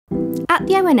At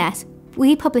the ONS,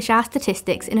 we publish our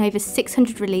statistics in over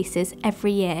 600 releases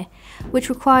every year, which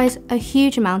requires a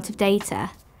huge amount of data.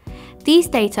 These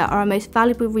data are our most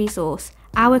valuable resource,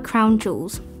 our crown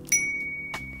jewels.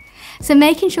 So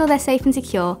making sure they're safe and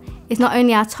secure is not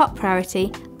only our top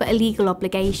priority, but a legal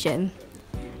obligation.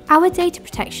 Our data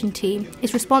protection team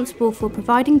is responsible for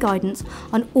providing guidance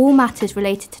on all matters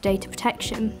related to data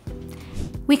protection.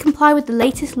 We comply with the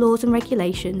latest laws and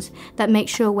regulations that make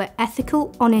sure we're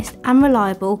ethical, honest and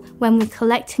reliable when we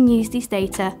collect and use these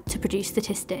data to produce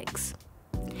statistics.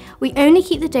 We only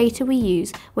keep the data we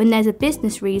use when there's a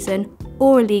business reason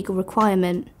or a legal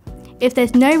requirement. If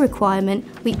there's no requirement,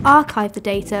 we archive the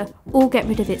data or get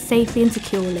rid of it safely and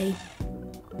securely.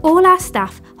 All our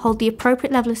staff hold the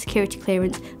appropriate level of security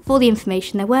clearance for the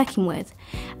information they're working with,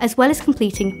 as well as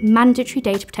completing mandatory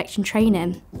data protection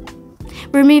training.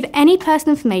 We remove any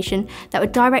personal information that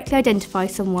would directly identify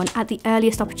someone at the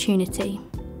earliest opportunity.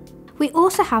 We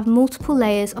also have multiple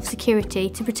layers of security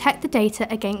to protect the data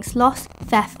against loss,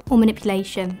 theft or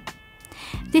manipulation.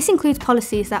 This includes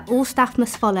policies that all staff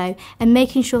must follow and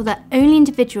making sure that only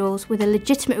individuals with a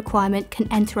legitimate requirement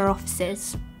can enter our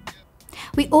offices.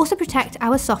 We also protect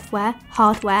our software,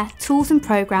 hardware, tools and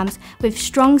programs with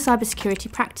strong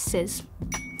cybersecurity practices.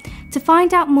 To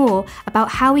find out more about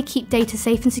how we keep data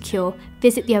safe and secure,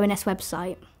 visit the ONS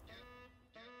website.